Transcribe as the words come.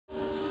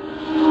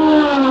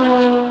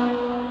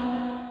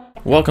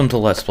Welcome to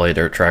Let's Play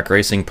Dirt Track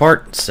Racing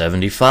Part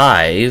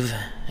 75,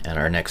 and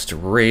our next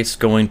race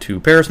going to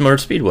Paris Motor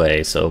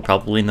Speedway, so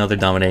probably another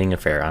dominating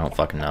affair, I don't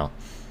fucking know.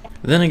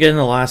 Then again,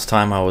 the last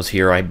time I was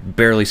here, I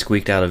barely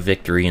squeaked out a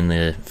victory in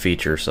the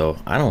feature, so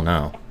I don't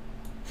know.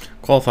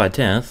 Qualified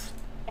 10th,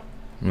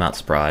 I'm not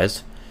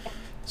surprised.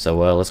 So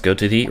let's go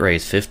to the heat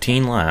race,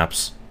 15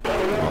 laps.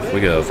 Off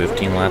we go,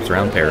 15 laps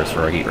around Paris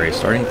for our heat race,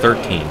 starting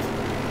 13th.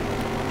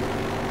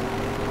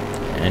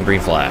 And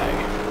green flag.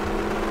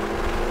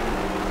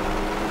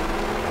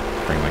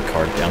 Bring my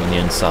car down on the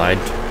inside.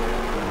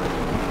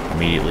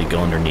 Immediately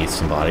go underneath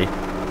somebody.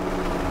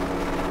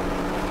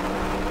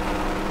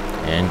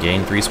 And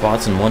gain 3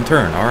 spots in 1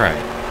 turn. Alright.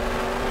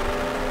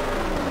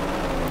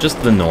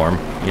 Just the norm,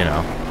 you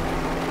know.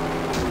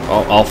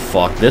 Oh,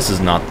 fuck. This is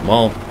not...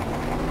 Well...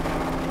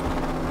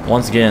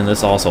 Once again,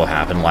 this also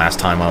happened last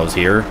time I was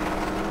here.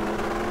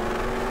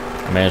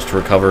 I managed to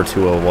recover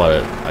to a,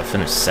 what? I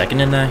finished 2nd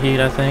in that heat,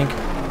 I think.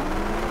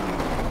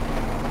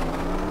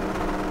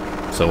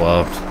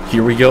 So,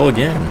 here we go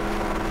again.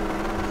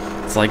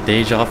 It's like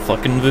deja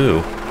fucking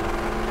vu.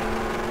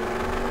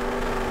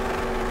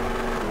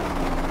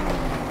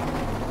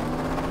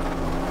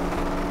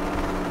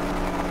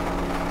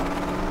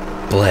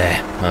 Bleh.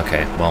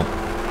 Okay, well,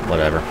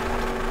 whatever.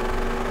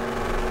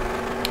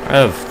 I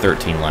have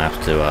 13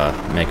 laps to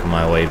make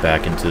my way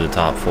back into the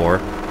top 4.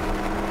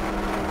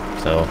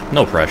 So,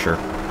 no pressure.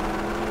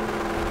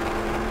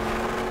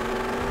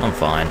 I'm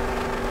fine.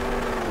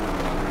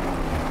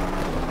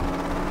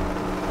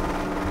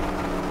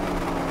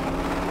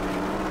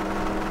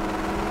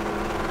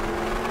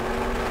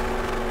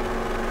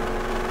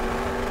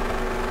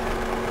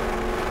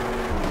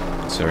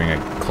 Considering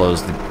I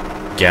closed the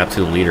gap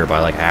to the leader by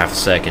like half a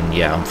second,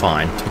 yeah, I'm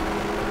fine.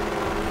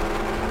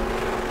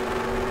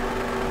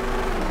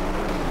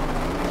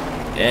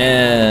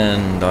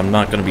 And I'm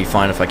not going to be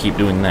fine if I keep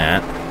doing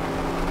that.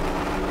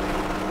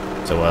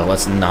 So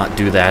let's not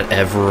do that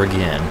ever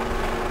again.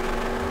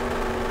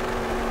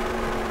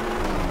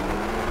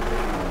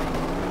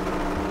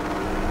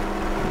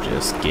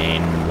 Just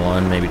gain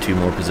 1, maybe 2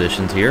 more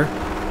positions here.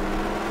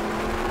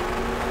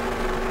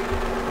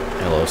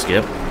 Hello,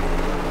 Skip.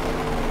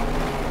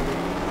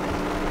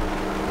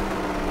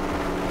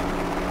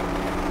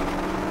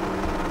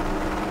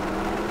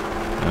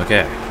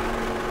 Okay,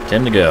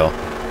 10 to go.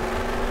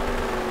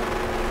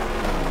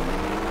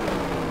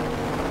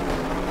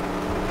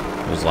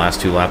 Those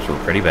last 2 laps were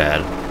pretty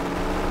bad.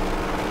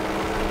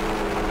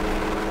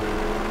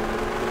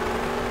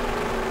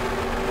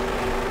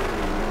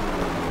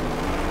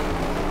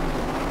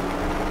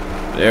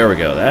 There we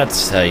go,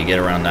 that's how you get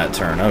around that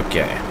turn.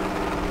 Okay.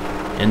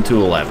 Into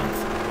 11th.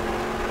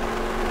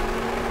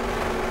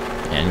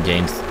 And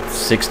gained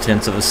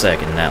 0.6 of a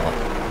second that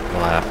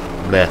lap.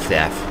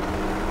 F.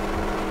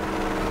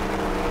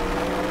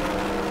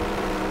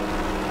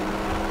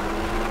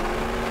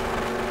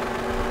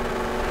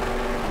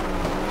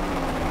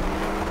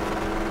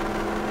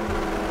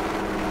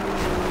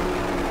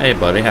 Hey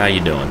buddy, how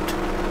you doing?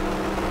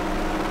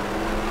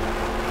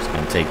 Just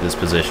gonna take this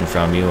position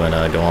from you and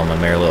go on my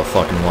merry little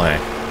fucking way.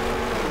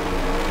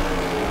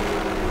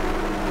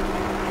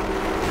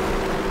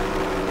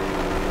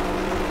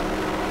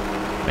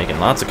 Making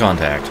lots of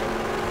contact.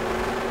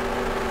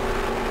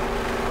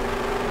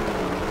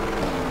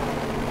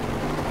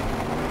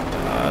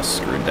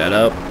 Screwed that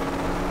up.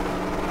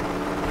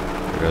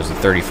 There goes the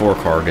 34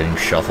 car getting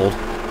shuffled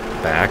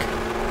back.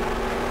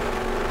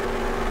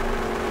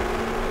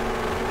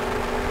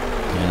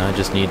 And I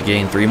just need to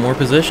gain 3 more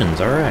positions,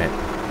 alright.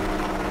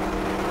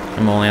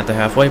 I'm only at the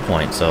halfway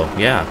point, so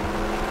yeah.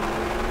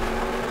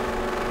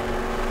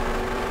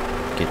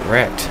 Get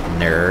wrecked,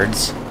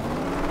 nerds.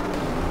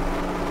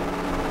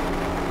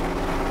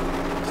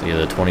 See,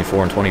 the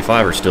 24 and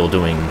 25 are still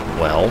doing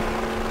well.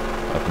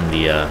 Up in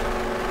the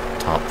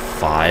top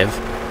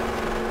 5.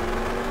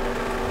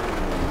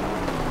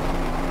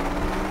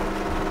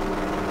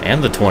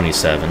 And the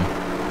 27.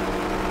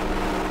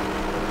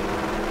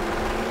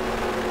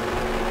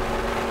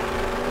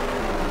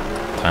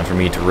 Time for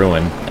me to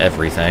ruin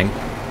everything.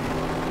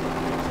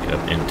 Let's get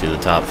up into the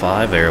top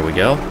 5. There we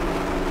go.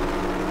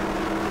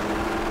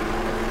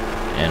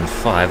 And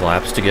 5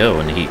 laps to go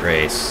in the heat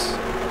race.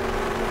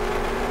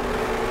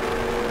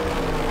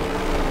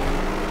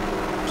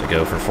 So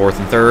go for 4th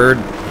and 3rd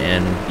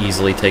and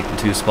easily take the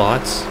 2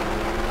 spots.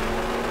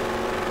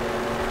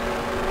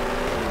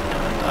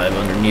 And dive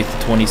underneath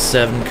the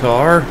 27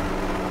 car.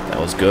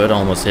 That was good.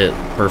 Almost hit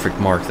perfect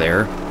mark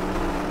there.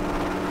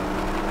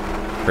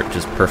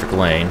 Just perfect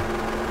lane.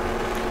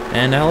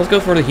 And now let's go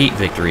for the heat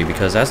victory,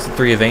 because that's the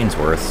 3 of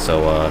Ainsworth,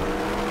 so, see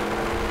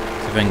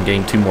if I can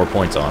gain 2 more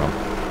points on him.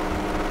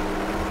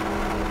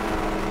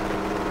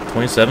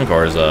 27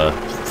 car is,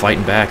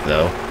 fighting back,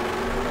 though.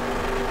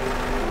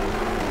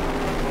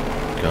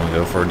 Gonna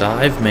go for a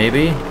dive,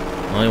 maybe?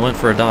 Well, he went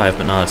for a dive,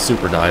 but not a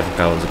super dive like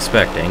I was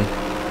expecting.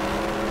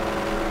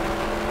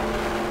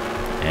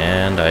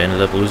 And I ended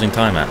up losing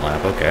time that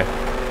lap, okay.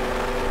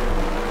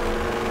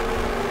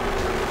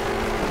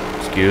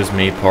 Excuse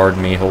me,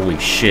 pardon me, holy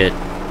shit.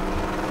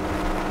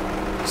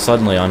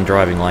 Suddenly I'm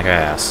driving like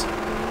ass.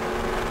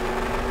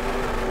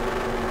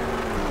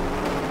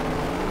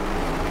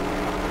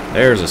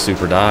 There's a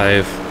super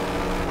dive.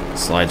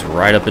 Slides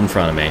right up in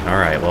front of me.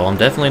 Alright, well I'm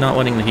definitely not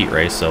winning the heat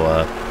race,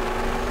 so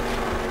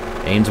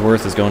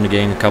Ainsworth is going to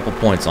gain a couple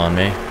points on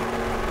me.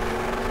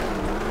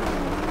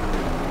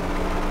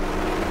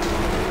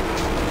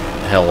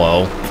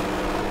 Hello.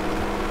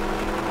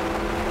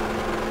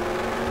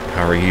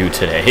 How are you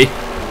today?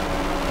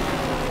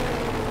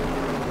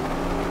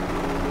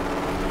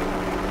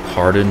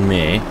 Pardon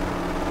me.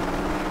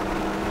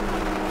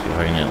 See if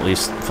I can at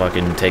least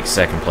fucking take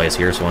second place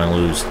here so I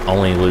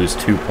only lose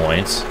 2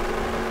 points.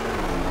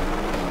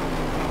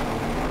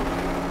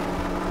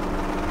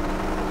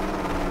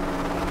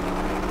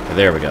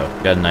 There we go.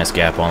 Got a nice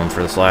gap on him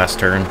for this last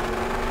turn.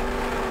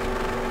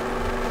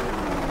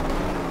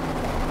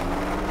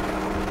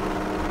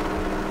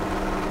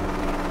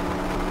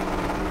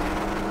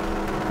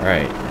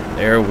 Alright,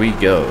 there we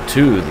go.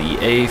 To the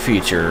A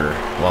feature.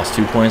 Lost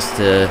 2 points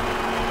to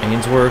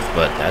Ainsworth,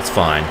 but that's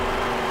fine.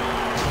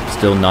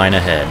 Still 9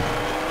 ahead.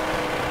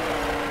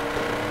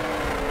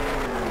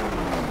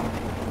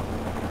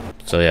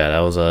 So yeah, that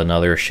was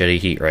another shitty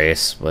heat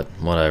race, but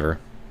whatever.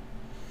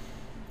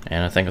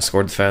 And I think I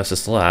scored the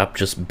fastest lap,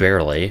 just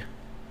barely.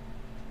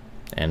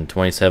 And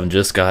 27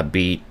 just got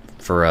beat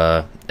for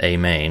a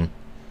main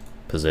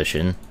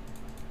position.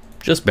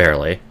 Just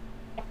barely.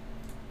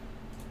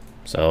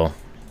 So,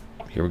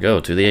 here we go,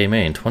 to the A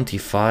main.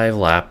 25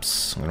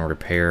 laps. I'm going to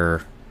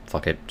repair...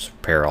 Fuck it, just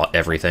repair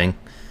everything.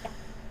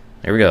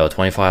 There we go,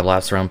 25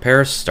 laps around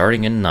Paris,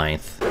 starting in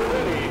 9th.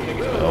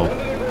 So,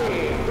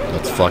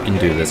 let's fucking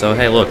do this. Oh,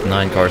 hey, look,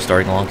 9 cars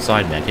starting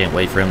alongside me. I can't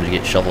wait for him to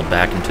get shoveled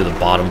back into the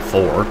bottom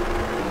 4.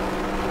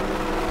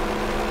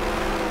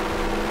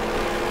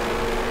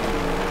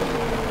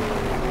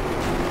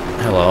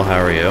 Hello, how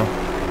are you?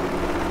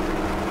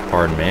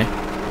 Pardon me.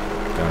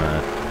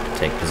 Gonna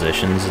take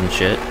positions and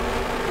shit.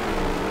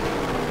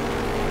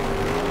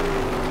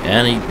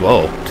 And he...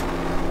 Whoa.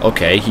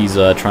 Okay, he's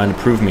trying to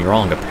prove me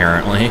wrong,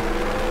 apparently.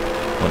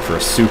 Went for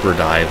a super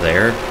dive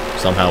there.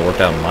 Somehow worked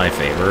out in my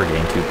favor,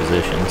 gained 2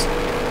 positions.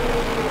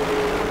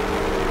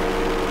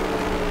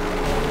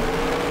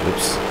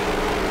 Oops.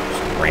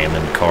 Just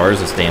ramming cars.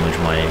 This damaged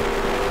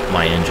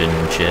my engine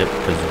and shit,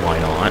 because why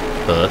not?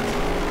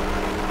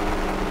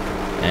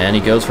 And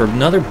he goes for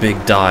another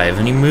big dive,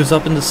 and he moves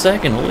up into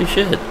second. Holy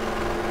shit.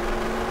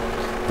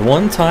 The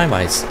one time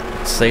I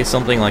say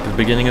something like at the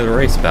beginning of the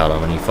race about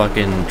him, and he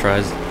fucking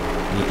tries...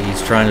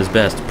 He's trying his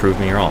best to prove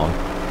me wrong.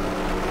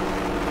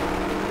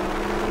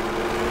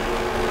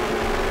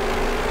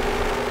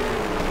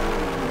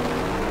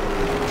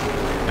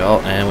 Oh,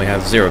 and we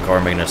have 0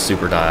 car making a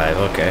super dive.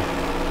 Okay.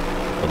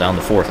 Well, down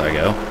the 4th I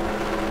go.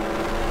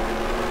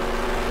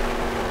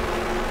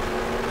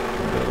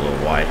 Go a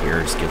little wide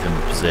here, just give him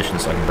a position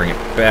so I can bring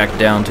it back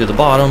down to the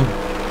bottom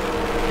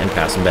and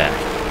pass him back.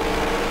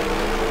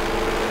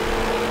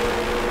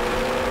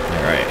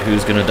 Alright,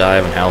 who's gonna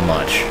dive and how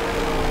much?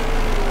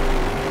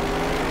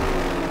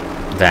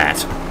 That.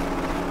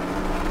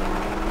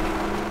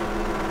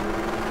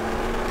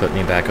 Put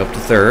me back up to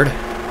 3rd.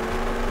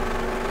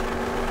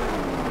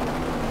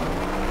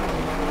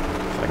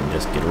 If I can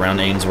just get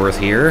around Ainsworth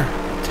here,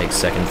 take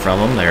 2nd from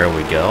him, there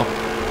we go.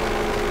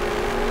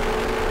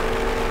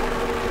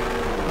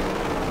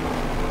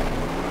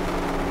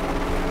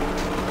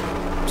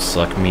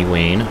 Suck me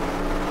ween.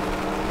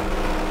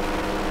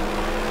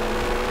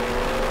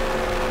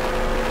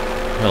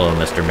 Hello,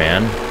 Mr.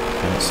 Man.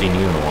 Haven't seen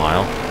you in a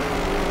while.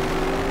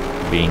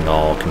 Being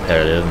all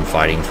competitive and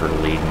fighting for the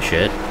lead and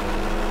shit.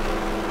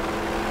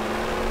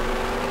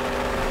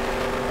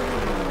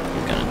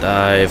 He's gonna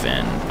dive,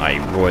 and I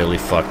royally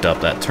fucked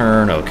up that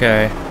turn,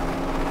 okay.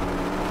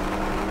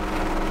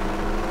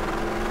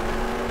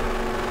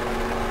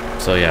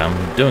 So yeah,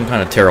 I'm doing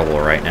kind of terrible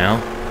right now.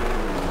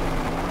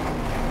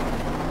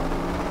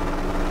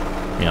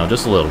 You know,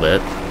 just a little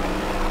bit.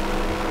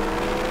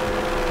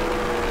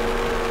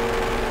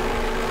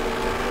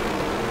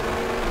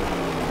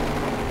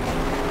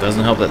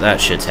 Doesn't help that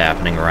that shit's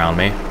happening around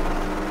me.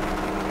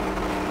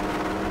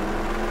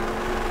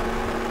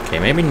 Okay,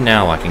 maybe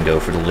now I can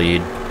go for the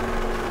lead.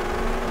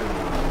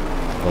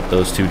 Let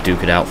those two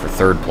duke it out for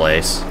 3rd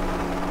place.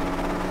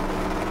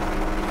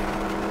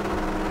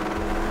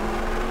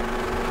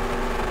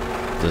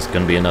 Is this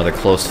gonna be another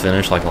close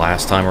finish like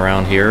last time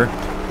around here?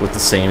 With the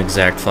same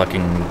exact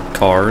fucking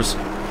cars.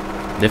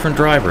 Different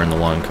driver in the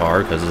one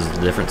car, because it's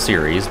a different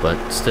series, but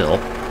still.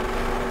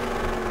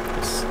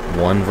 It's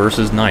 1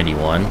 versus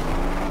 91.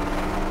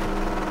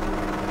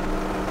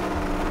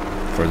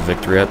 For the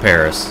victory at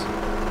Paris.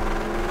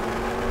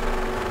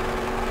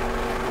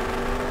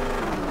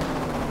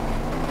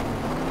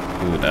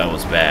 Ooh, that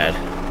was bad.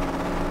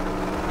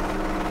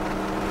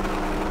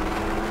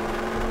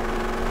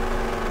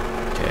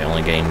 Okay, I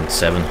only gained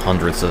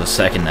 0.07 of a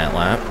second that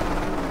lap.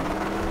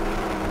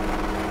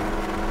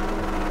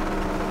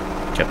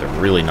 Kept a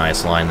really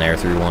nice line there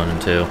through 1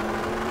 and 2.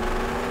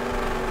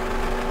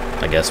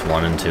 I guess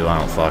 1 and 2, I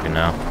don't fucking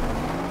know.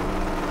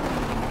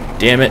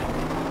 Damn it.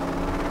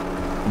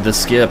 the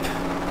skip.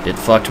 It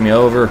fucked me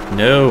over.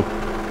 No.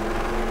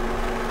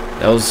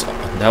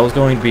 That was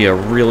going to be a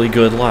really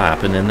good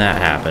lap, and then that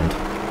happened.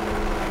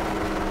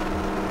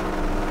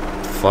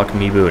 Fuck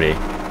me booty.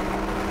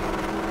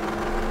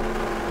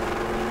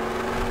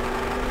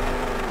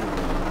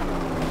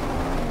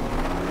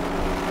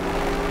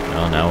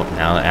 Oh no,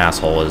 now the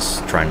asshole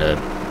is trying to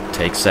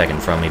take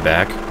second from me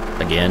back.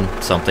 Again,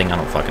 something, I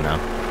don't fucking know.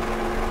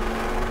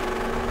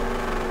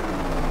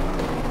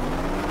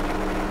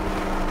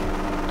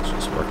 Let's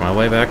just work my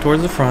way back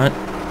towards the front.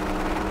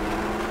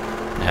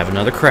 And have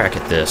another crack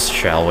at this,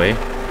 shall we?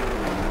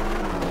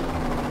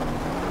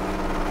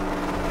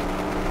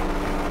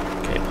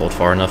 Okay, pulled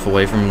far enough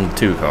away from the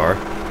 2 car,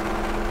 so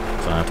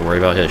I don't have to worry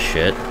about his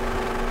shit.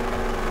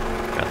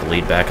 Got the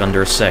lead back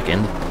under a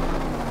second.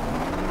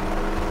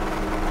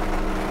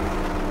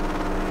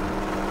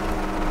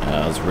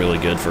 That was a really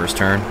good first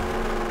turn.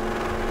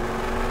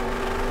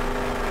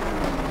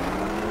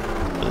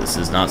 This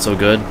is not so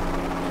good.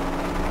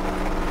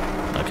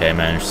 Okay, I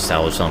managed to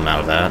salvage something out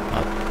of that.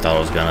 I thought I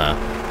was gonna...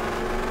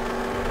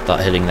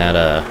 thought hitting that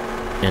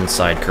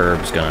inside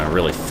curb was gonna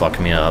really fuck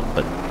me up,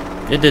 but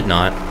it did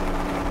not.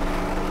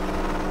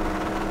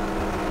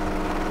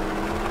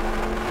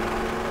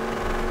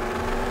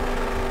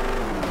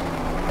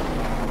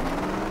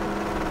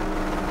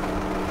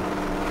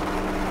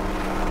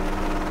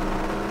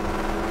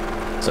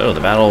 So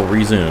the battle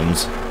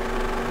resumes.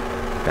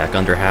 Back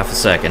under half a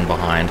second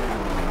behind.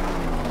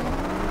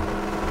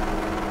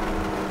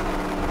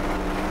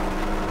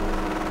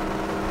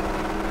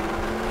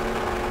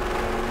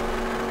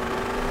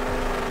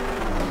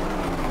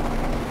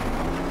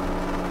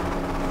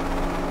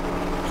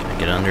 Can I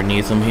get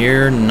underneath him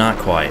here? Not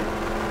quite.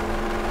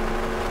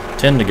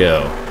 10 to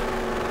go.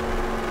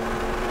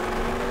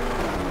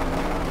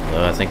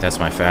 Well, I think that's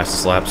my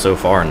fastest lap so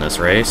far in this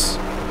race.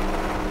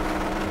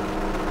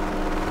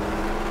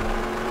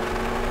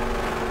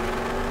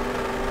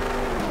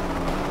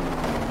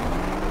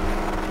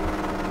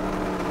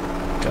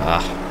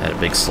 Had a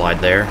big slide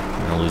there.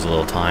 I'm gonna lose a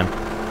little time.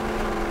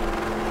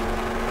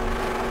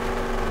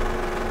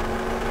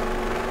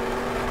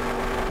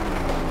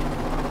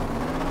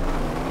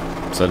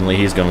 Suddenly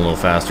he's going a little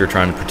faster,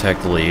 trying to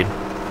protect the lead.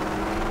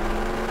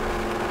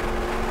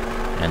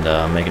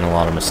 And making a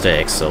lot of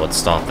mistakes, so let's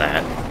stop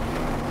that.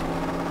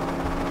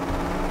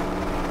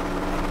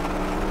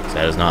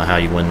 That is not how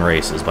you win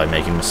races, by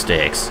making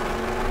mistakes.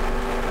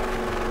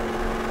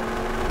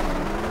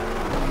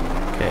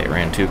 Okay,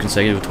 ran 2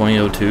 consecutive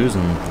 20.02s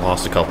and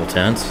lost a couple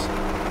tenths.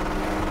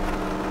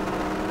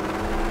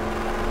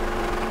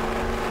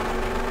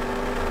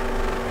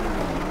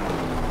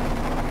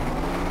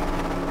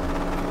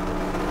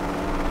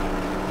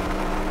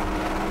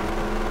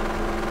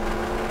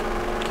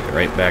 Get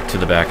right back to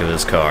the back of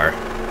his car.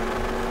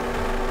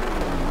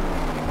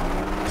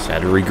 Just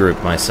had to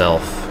regroup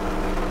myself.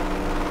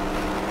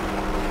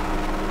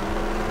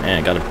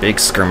 Man, got a big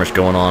skirmish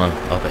going on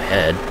up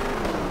ahead.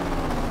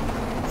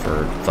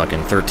 For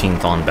fucking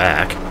 13th on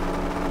back.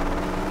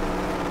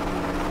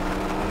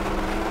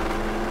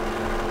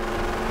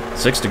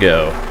 6 to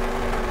go.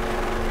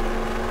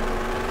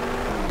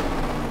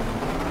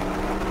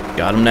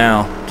 Got him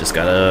now. Just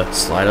gotta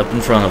slide up in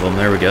front of him.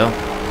 There we go.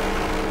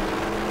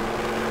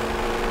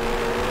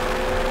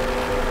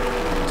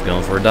 He's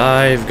going for a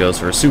dive. Goes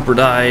for a super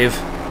dive.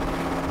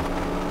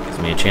 Gives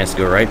me a chance to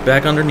go right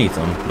back underneath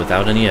him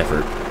without any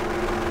effort.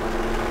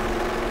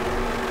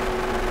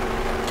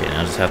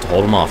 I just have to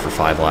hold him off for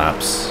 5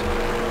 laps,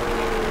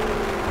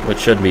 which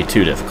shouldn't be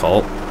too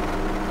difficult.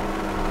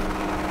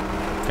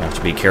 Gonna have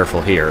to be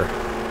careful here.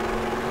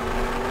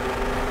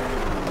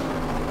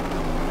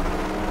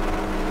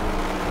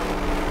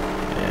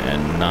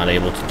 And not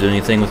able to do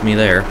anything with me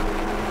there.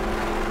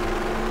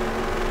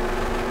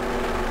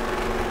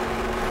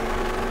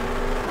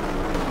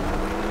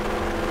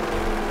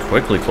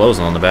 Quickly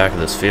closing on the back of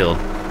this field,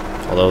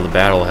 although the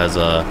battle has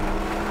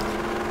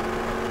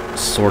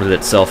sorted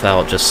itself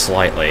out just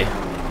slightly.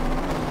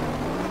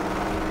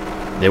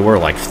 They were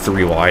like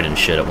 3 wide and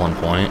shit at one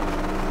point.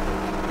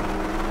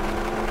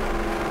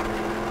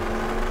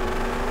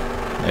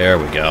 There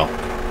we go.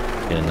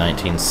 Get a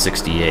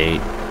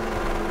 1968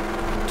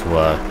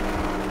 to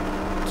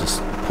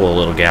just pull a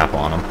little gap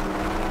on them.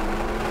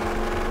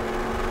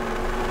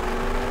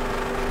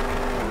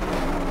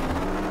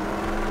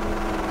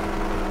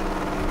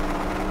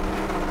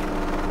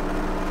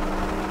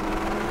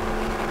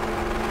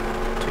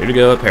 Two to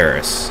go at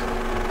Paris.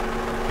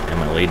 And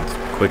my lead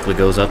quickly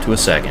goes up to a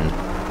second.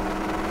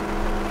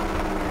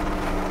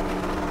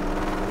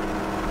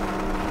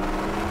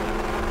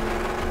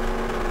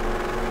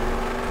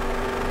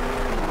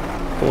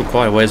 Pulled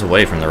quite a ways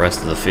away from the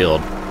rest of the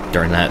field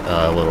during that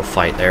little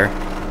fight there.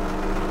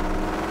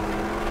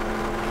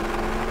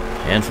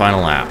 And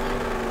final lap.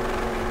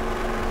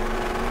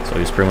 So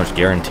he's pretty much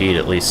guaranteed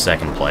at least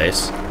second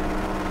place.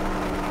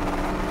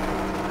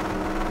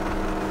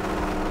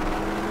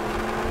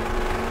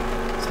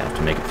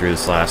 Make it through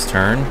this last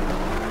turn.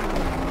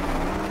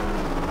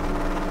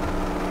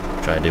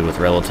 Try to do with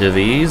relative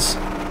ease.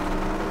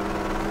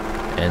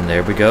 And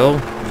there we go.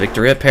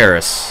 Victory at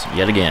Paris,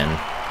 yet again.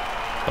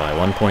 By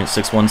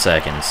 1.61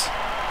 seconds.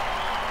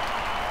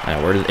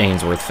 Alright, where did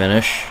Ainsworth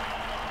finish?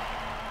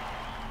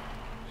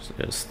 So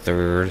it was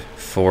 3rd,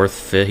 4th,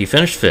 5th. He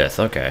finished 5th,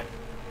 okay.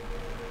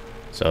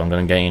 So I'm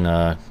going to gain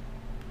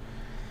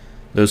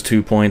those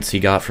 2 points he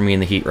got for me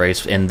in the heat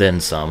race, and then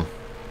some.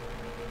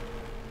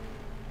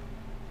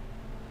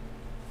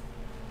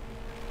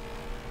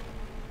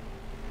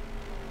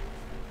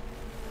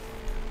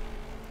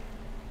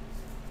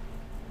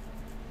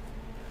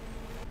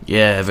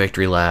 Yeah,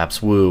 victory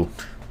laps, woo.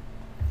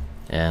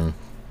 And,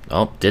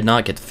 oh, did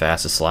not get the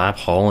fastest lap.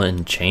 Hall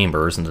and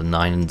Chambers into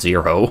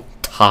 9-0.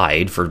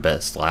 Tied for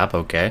best lap,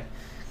 okay.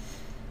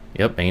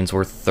 Yep,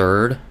 Ainsworth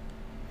 3rd.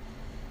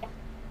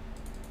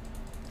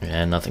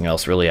 And nothing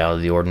else really out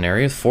of the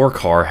ordinary.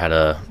 4-car had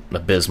a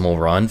abysmal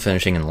run,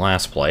 finishing in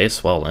last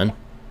place. Well then.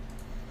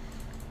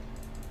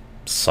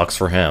 Sucks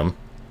for him.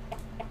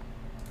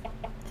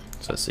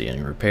 So let's see,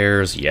 any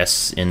repairs?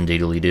 Yes,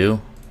 indeedly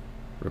do.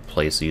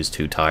 Replace these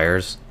 2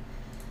 tires.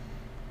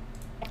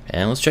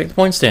 And let's check the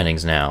point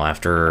standings now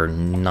after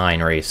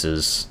 9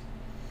 races.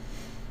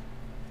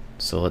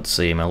 So let's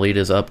see, my lead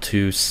is up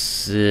to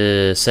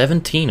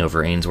 17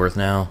 over Ainsworth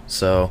now.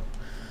 So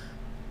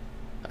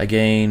I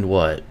gained,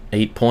 what,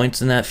 8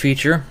 points in that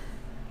feature?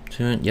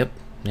 Yep,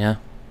 yeah,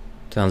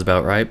 sounds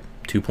about right.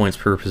 2 points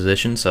per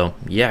position, so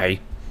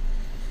yay.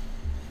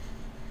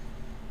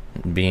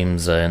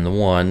 Beams in the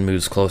 1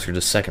 moves closer to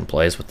 2nd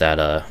place with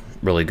that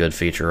really good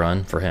feature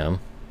run for him.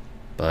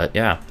 But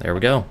yeah, there we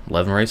go.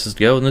 11 races to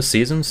go in this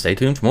season. Stay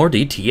tuned for more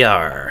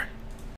DTR.